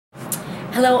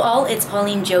Hello all, it's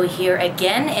Pauline Jo here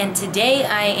again, and today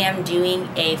I am doing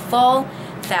a fall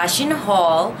fashion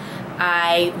haul.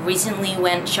 I recently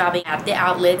went shopping at the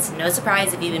outlets. No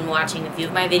surprise if you've been watching a few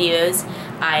of my videos.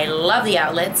 I love the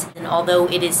outlets, and although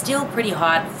it is still pretty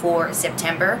hot for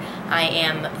September, I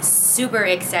am super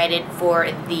excited for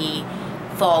the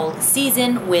fall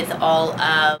season with all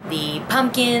of the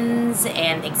pumpkins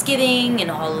and Thanksgiving and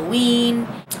Halloween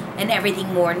and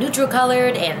everything more neutral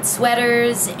colored and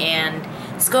sweaters and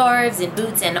scarves and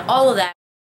boots and all of that.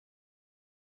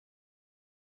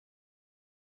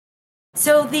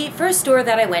 So the first store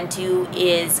that I went to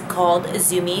is called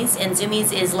Zumiez, and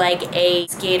Zumiez is like a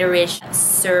skaterish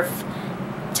surf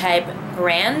type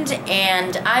brand,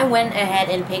 and I went ahead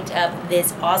and picked up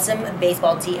this awesome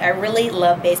baseball tee. I really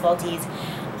love baseball tees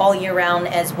all year round,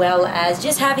 as well as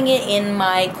just having it in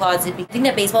my closet. I think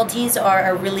that baseball tees are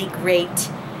a really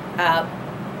great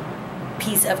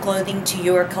piece of clothing to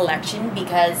your collection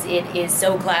because it is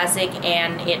so classic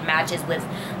and it matches with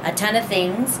a ton of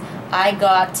things. I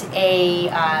got a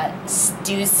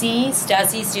Stussy,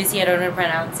 I don't know how to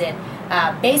pronounce it,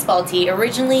 baseball tee.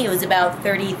 Originally it was about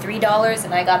 $33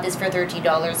 and I got this for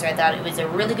 $13, so I thought it was a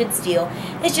really good steal.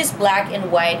 It's just black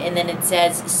and white, and then it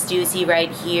says Stussy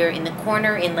right here in the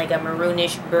corner in like a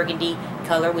maroonish burgundy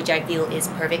color, which I feel is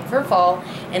perfect for fall.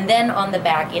 And then on the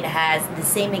back it has the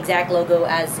same exact logo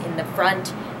as in the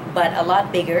front, but a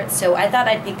lot bigger. So I thought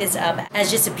I'd pick this up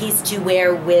as just a piece to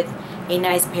wear with a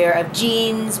nice pair of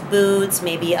jeans, boots,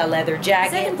 maybe a leather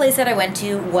jacket. The second place that I went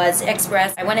to was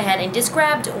Express. I went ahead and just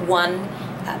grabbed one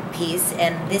piece,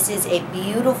 and this is a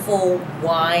beautiful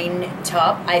wine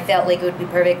top. I felt like it would be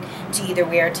perfect to either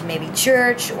wear to maybe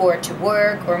church or to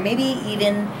work, or maybe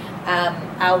even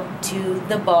out to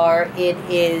the bar. It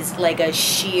is like a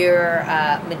sheer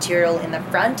material in the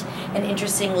front, and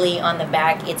interestingly on the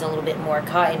back it's a little bit more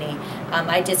cottony.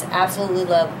 I just absolutely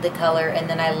love the color, and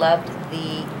then I loved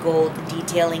the gold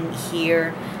detailing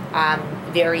here.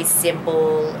 Very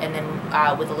simple, and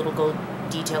then with a little gold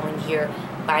detailing here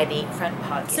by the front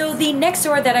pocket. So the next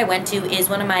store that I went to is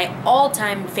one of my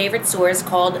all-time favorite stores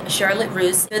called Charlotte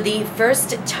Russe. So the first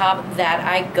top that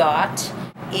I got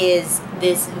is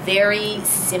this very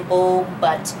simple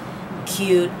but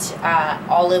cute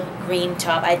olive green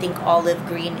top. I think olive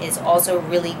green is also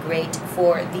really great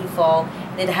for the fall.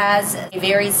 It has a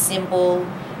very simple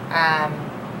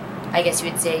I guess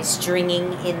you would say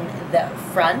stringing in the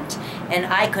front, and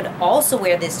I could also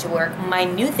wear this to work. My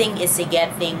new thing is to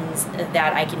get things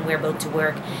that I can wear both to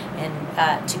work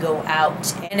and to go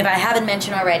out. And if I haven't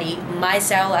mentioned already, my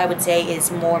style I would say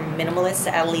is more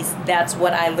minimalist. At least that's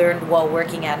what I learned while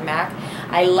working at MAC.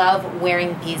 I love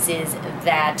wearing pieces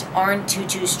that aren't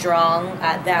too strong.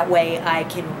 That way I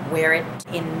can wear it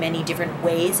in many different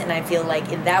ways, and I feel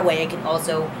like in that way I can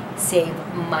also save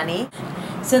money.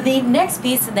 So the next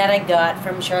piece that I got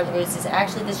from Charlotte Russe is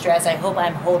actually this dress. I hope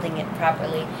I'm holding it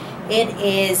properly. It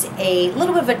is a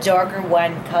little bit of a darker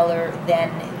wine color than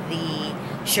the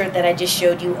shirt that I just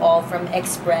showed you all from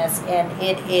Express, and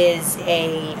it is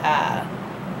a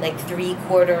like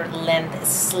 3/4 length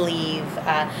sleeve.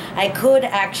 I could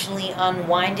actually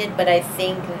unwind it, but I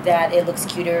think that it looks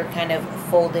cuter kind of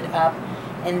folded up,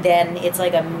 and then it's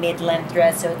like a mid-length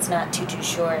dress, so it's not too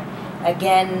short.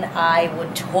 Again, I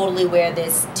would totally wear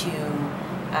this to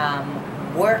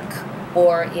work,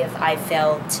 or if I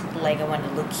felt like I wanted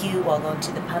to look cute while going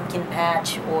to the pumpkin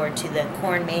patch or to the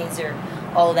corn maze or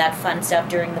all that fun stuff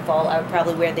during the fall. I would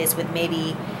probably wear this with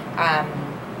maybe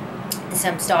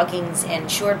some stockings and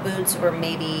short boots, or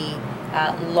maybe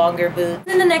longer boots.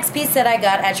 And the next piece that I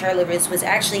got at Charlotte Russe was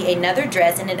actually another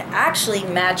dress, and it actually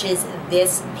matches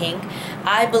this pink.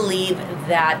 I believe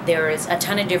that there is a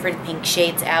ton of different pink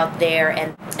shades out there,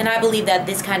 and I believe that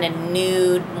this kind of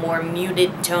nude, more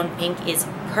muted tone pink is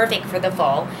perfect for the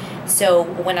fall. So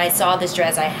when I saw this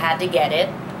dress, I had to get it.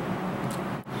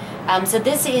 So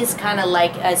this is kind of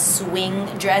like a swing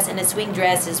dress, and a swing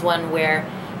dress is one where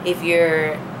if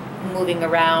you're moving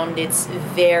around, it's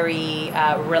very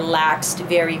relaxed,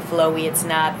 very flowy. It's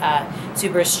not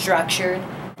super structured.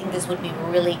 I think this would be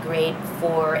really great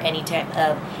for any type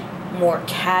of more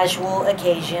casual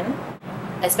occasion,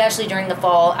 especially during the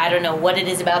fall. I don't know what it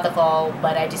is about the fall,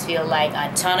 but I just feel like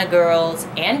a ton of girls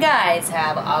and guys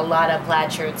have a lot of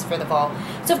plaid shirts for the fall.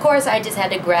 So of course I just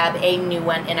had to grab a new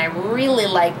one, and I really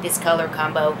like this color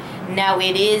combo. Now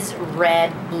it is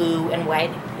red, blue, and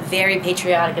white. Very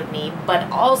patriotic of me, but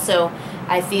also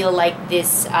I feel like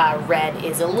this red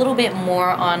is a little bit more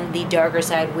on the darker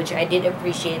side, which I did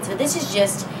appreciate. So this is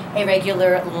just a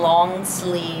regular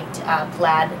long-sleeved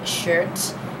plaid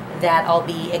shirt that I'll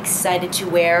be excited to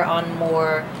wear on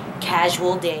more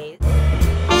casual days.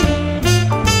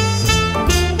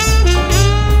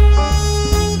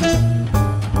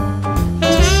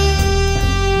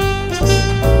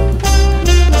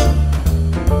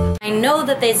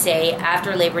 what they say,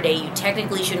 after Labor Day, you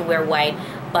technically shouldn't wear white,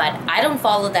 but I don't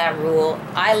follow that rule.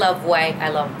 I love white, I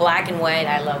love black and white,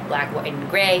 I love black, white, and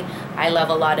gray. I love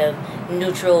a lot of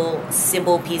neutral,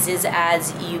 simple pieces,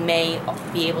 as you may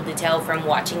be able to tell from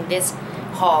watching this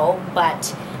haul.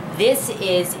 But this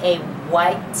is a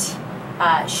white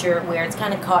shirt where it's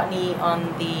kind of cottony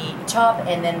on the top,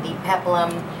 and then the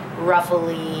peplum,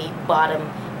 ruffly bottom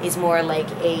is more like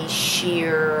a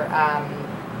sheer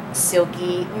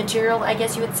silky material, I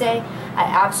guess you would say. I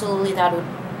absolutely thought it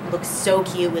would look so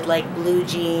cute with like blue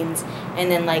jeans and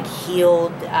then like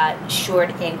heeled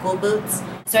short ankle boots.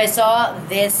 So I saw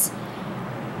this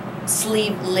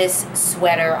sleeveless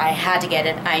sweater. I had to get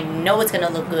it. I know it's gonna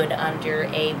look good under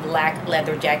a black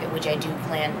leather jacket, which I do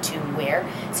plan to wear.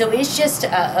 So it's just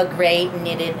a gray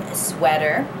knitted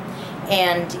sweater,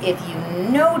 and if you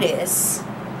notice,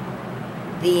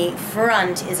 the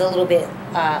front is a little bit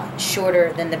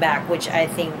shorter than the back, which I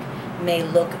think may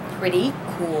look pretty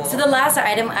cool. So the last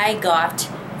item I got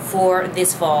for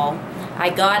this fall, I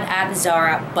got at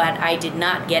Zara, but I did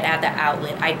not get at the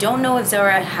outlet. I don't know if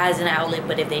Zara has an outlet,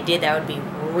 but if they did, that would be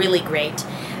really great.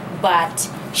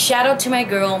 But shout out to my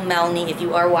girl Melanie, if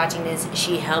you are watching this,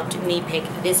 she helped me pick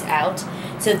this out.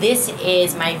 So this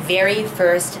is my very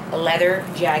first leather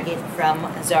jacket from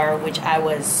Zara, which I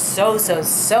was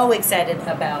so excited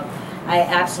about. I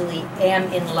absolutely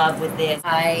am in love with this.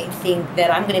 I think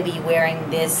that I'm going to be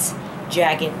wearing this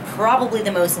jacket probably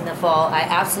the most in the fall. I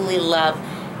absolutely love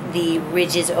the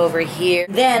ridges over here.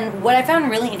 Then what I found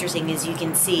really interesting is, you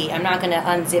can see, I'm not going to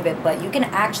unzip it, but you can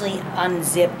actually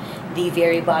unzip the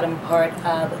very bottom part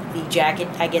of the jacket,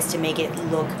 I guess, to make it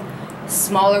look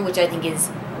smaller, which I think is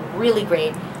really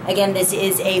great. Again, this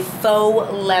is a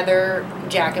faux leather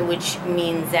jacket, which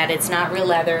means that it's not real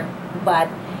leather, but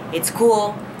it's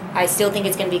cool. I still think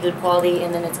it's going to be good quality.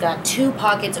 And then it's got two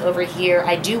pockets over here.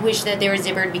 I do wish that they were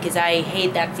zippered, because I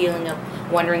hate that feeling of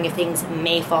wondering if things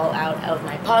may fall out of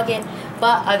my pocket.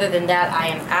 But other than that, I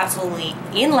am absolutely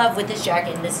in love with this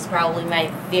jacket, and this is probably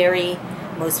my very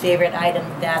most favorite item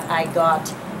that I got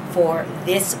for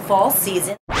this fall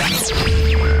season.